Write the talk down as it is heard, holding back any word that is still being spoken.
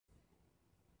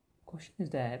Question is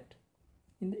that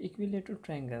in the equilateral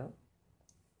triangle,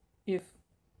 if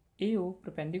AO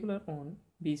perpendicular on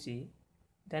BC,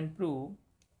 then prove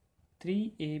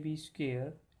 3AB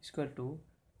square is equal to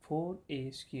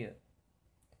 4A square.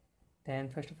 Then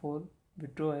first of all, we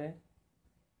draw a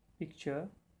picture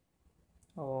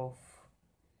of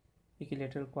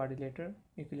equilateral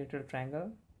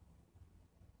triangle.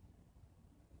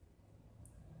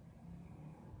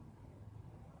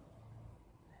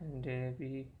 And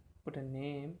we put a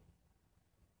name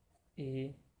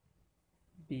A,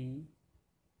 B,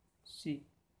 C,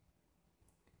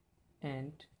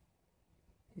 and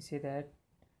he say that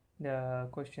the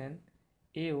question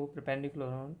AO perpendicular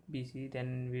on BC,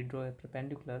 then we draw a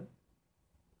perpendicular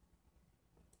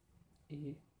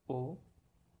AO,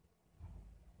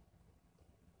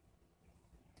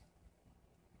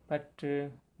 but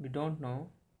we don't know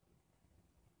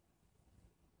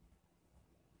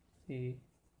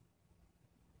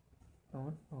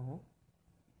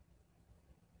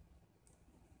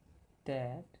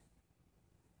that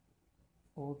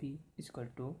OB is equal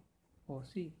to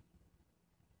OC.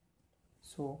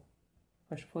 So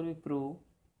first of all we prove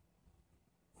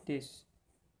this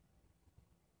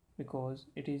because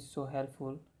it is so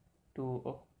helpful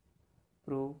to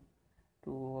prove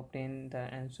to obtain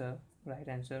the right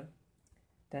answer.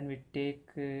 Then we take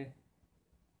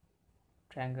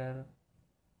triangle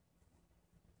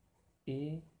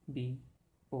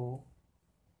ABO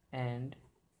and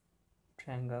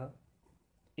triangle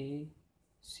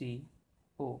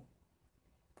ACO.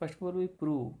 First of all we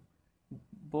prove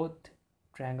both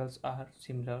triangles are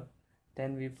similar,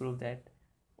 then we prove that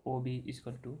OB is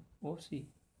equal to OC.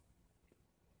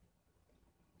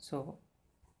 So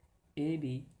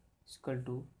AB is equal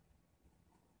to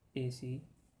AC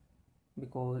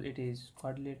because it is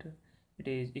quadrilateral, it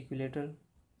is equilateral,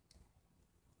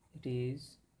 it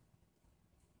is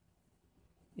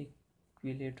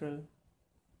equilateral,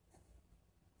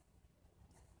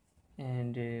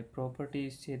 and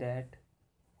properties say that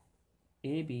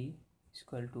AB is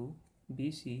equal to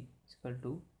BC is equal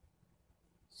to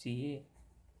CA,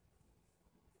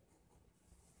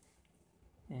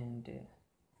 and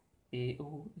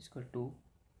AO is equal to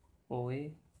OA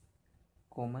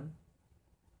common.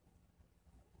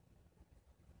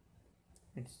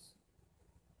 It's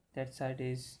that side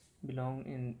is belong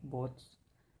in both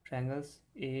triangles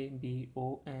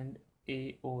ABO and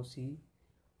AOC.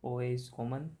 OA is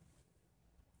common,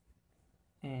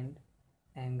 and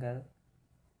angle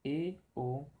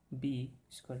AOB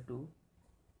is equal to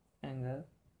angle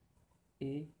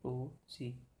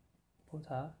AOC.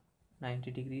 Both are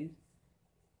 90 degrees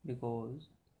because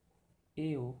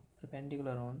AO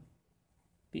perpendicular on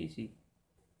BC.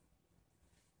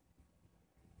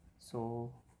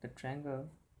 So the triangle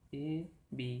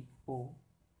ABO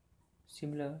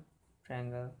similar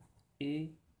triangle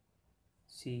ACO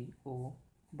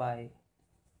by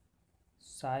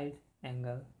side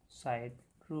angle side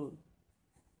rule.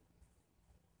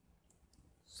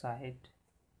 Side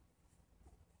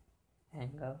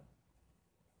angle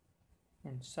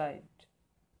and side.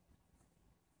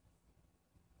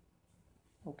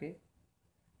 Okay,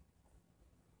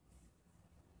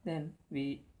 then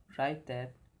we write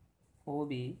that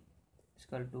OB is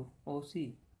equal to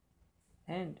OC,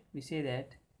 and we say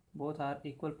that both are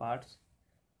equal parts.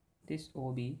 This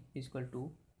OB is equal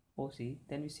to OC,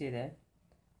 then we say that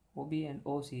OB and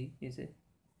OC is a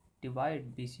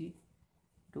divide BC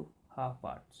to half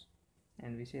parts,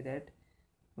 and we say that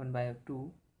 1 by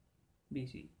 2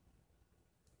 BC.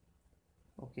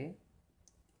 Okay,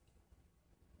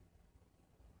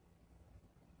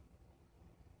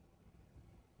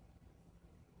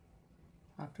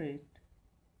 after it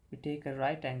we take a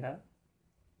right angle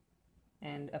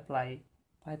and apply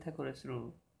Pythagoras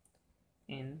rule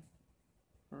in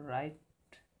right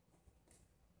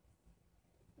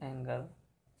angle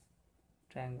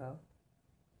triangle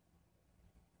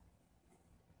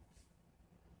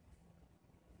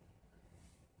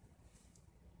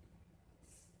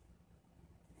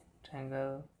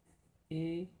triangle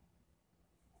ABO.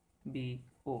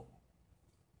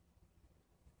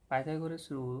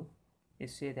 Pythagoras rule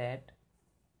is say that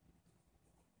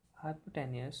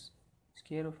hypotenuse,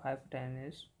 square of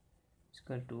hypotenuse is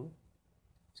equal to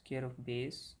square of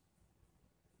base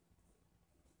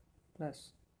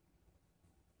plus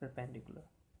perpendicular,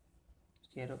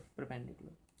 square of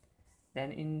perpendicular.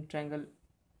 Then in triangle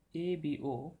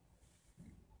ABO,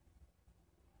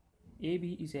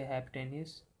 AB is a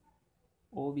hypotenuse,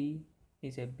 OB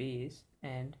is a base,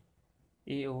 and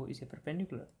AO is a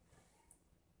perpendicular.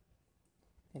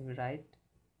 Then we write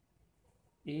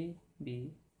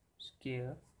AB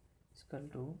square is equal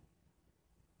to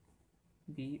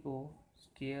BO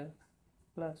square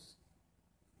plus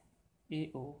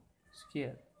AO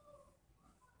square.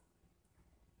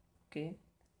 Okay,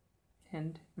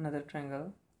 and another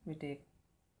triangle, we take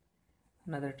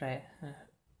another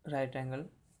right angle,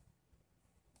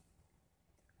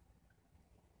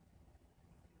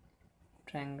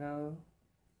 triangle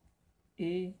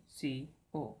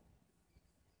ACO.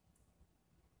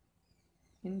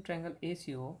 In triangle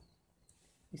ACO,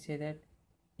 we say that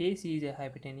AC is a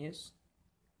hypotenuse,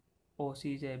 OC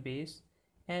is a base,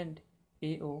 and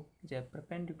AO is a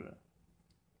perpendicular.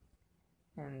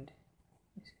 And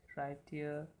right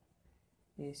here,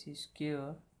 AC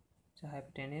square is a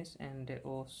hypotenuse and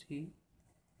OC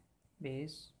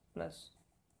base plus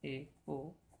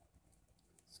AO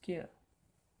square.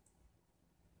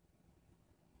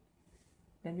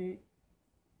 Then we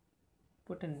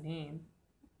put a name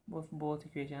of both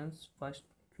equations, first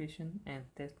equation and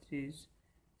that is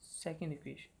second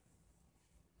equation.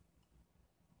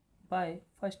 By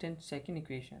first and second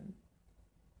equation,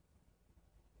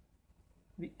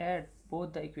 we add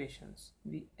both the equations.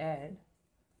 We add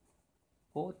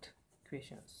both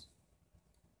equations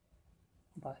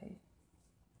by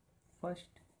first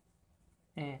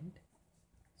and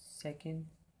second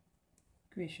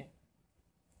equation.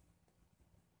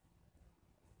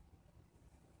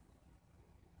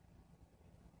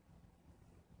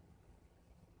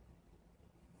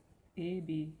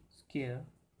 AB square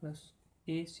plus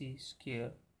AC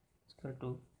square is equal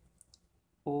to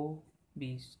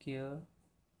OB square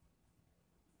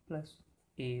plus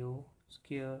AO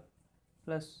square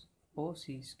plus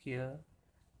OC square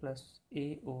plus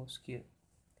AO square.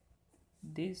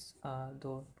 These are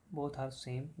though both are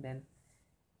same, then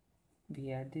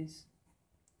we add this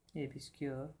AB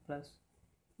square plus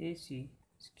AC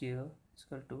square is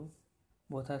equal to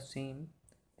both are same,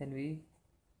 then we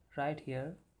write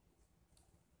here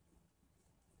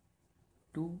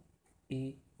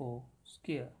 2AO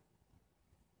square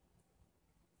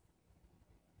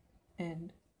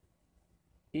and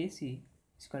AC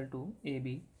is equal to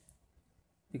AB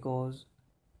because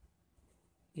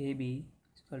AB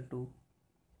is equal to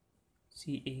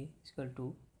CA is equal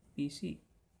to BC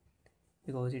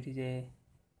because it is a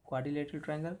quadrilateral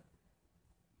triangle.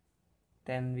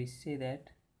 Then we say that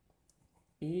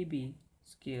AB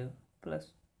square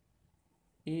plus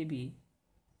AB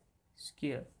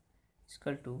square is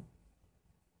equal to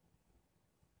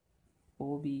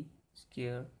OB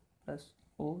square plus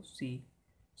OC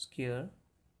square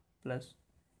plus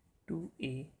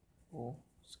 2AO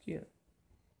square.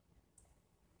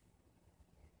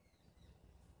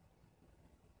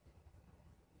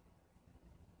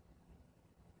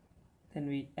 Then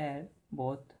we add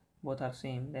both are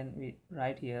same, then we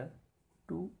write here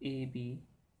 2AB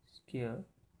square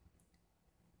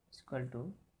is equal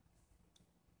to,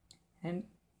 and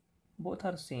both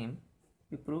are same,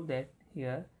 we prove that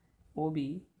here OB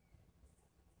is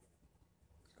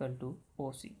equal to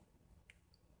OC.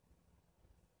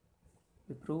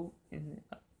 We prove in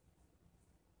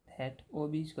that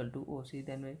OB is equal to OC,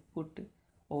 then we put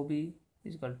OB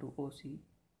is equal to OC,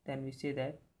 then we say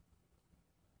that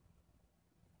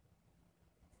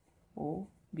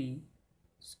OB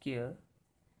square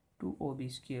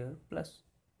 2OB square plus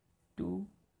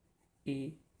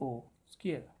 2AO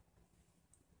square,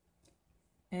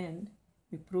 and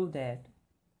we prove that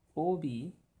OB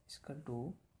is equal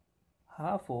to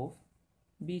half of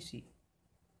BC.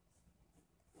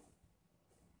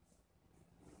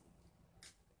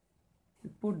 We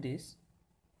put this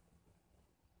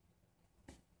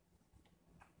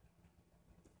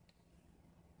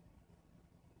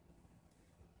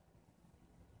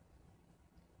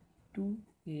two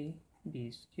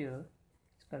AB square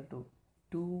is equal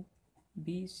to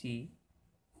 2BC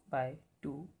by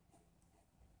 2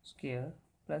 square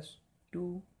plus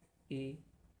 2AO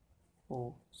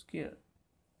square.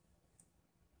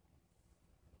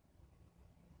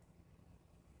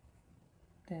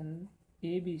 Then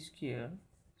AB square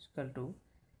is equal to,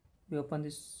 we open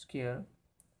this square,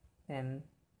 then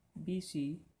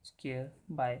BC square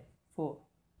by 4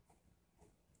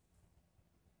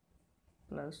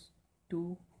 plus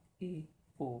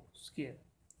 2AO square.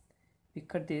 We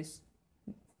cut this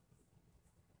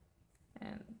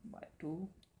and by 2,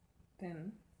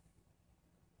 then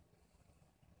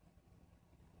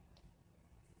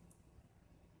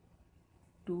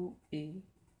two AB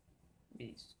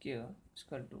square is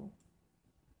equal to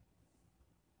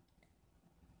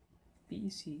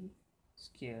BC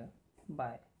square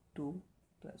by 2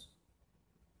 plus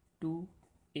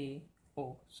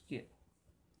 2AO square,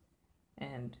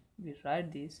 and we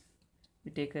write this,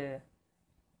 we take a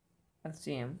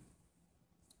LCM,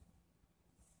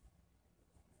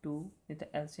 2 with the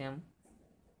LCM,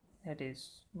 that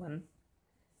is 1,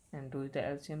 and 2 with the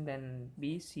LCM, then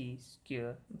BC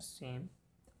square same,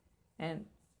 and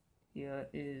here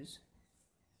is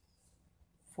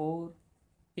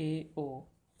 4AO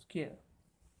square.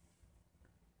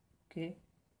 Okay,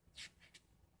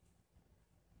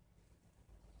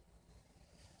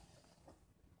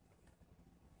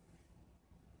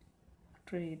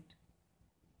 after it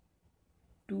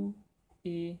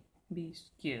 2AB square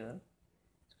is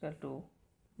equal to,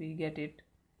 we get it,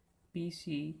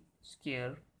 BC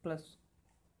square plus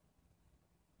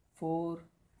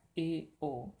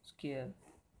 4AO square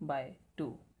by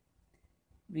 2.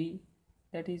 We,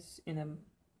 that is in a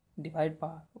divide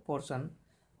portion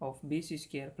of BC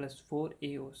square plus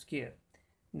 4AO square,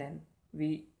 then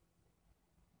we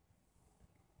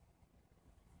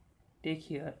take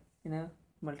here in a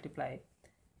multiply.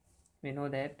 We know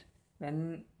that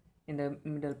when in the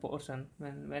middle portion,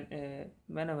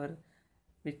 whenever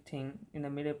which thing in the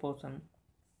middle portion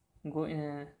go in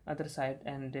a other side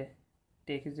and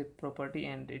take the property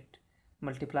and it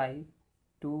multiply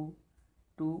to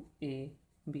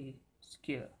 2AB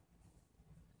square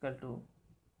equal to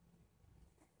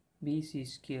BC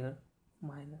square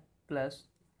minus plus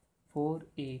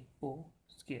 4AO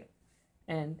square,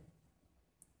 and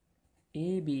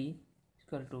AB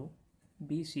equal to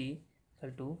BC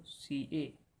equal to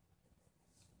CA,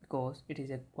 because it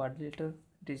is a quadrilateral,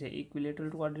 it is a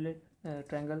equilateral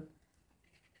triangle.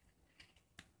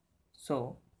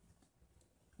 So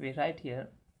we write here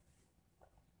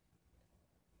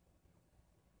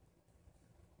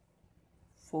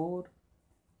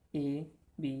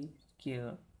 4AB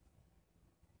square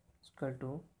equal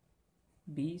to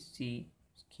BC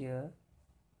square,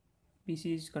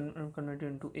 BC is converted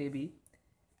into AB,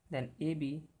 then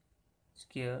AB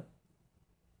square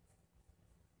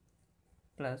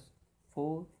plus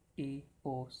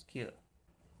 4AO square.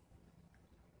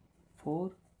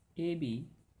 4AB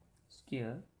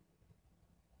square,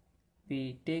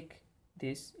 we take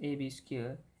this AB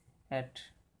square at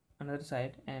another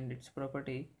side and its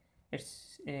property,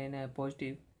 it's in a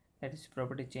positive, that is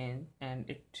property change, and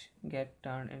it get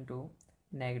turned into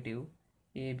negative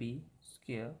AB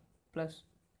square plus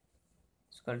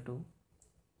equal to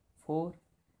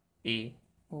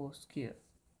 4AO square.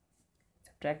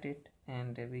 Subtract it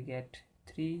and we get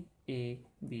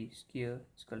 3AB square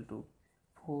is equal to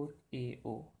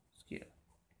 4AO square.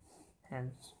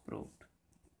 Hence proved.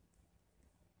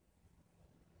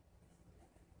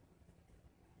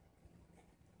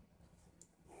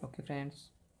 Okay friends,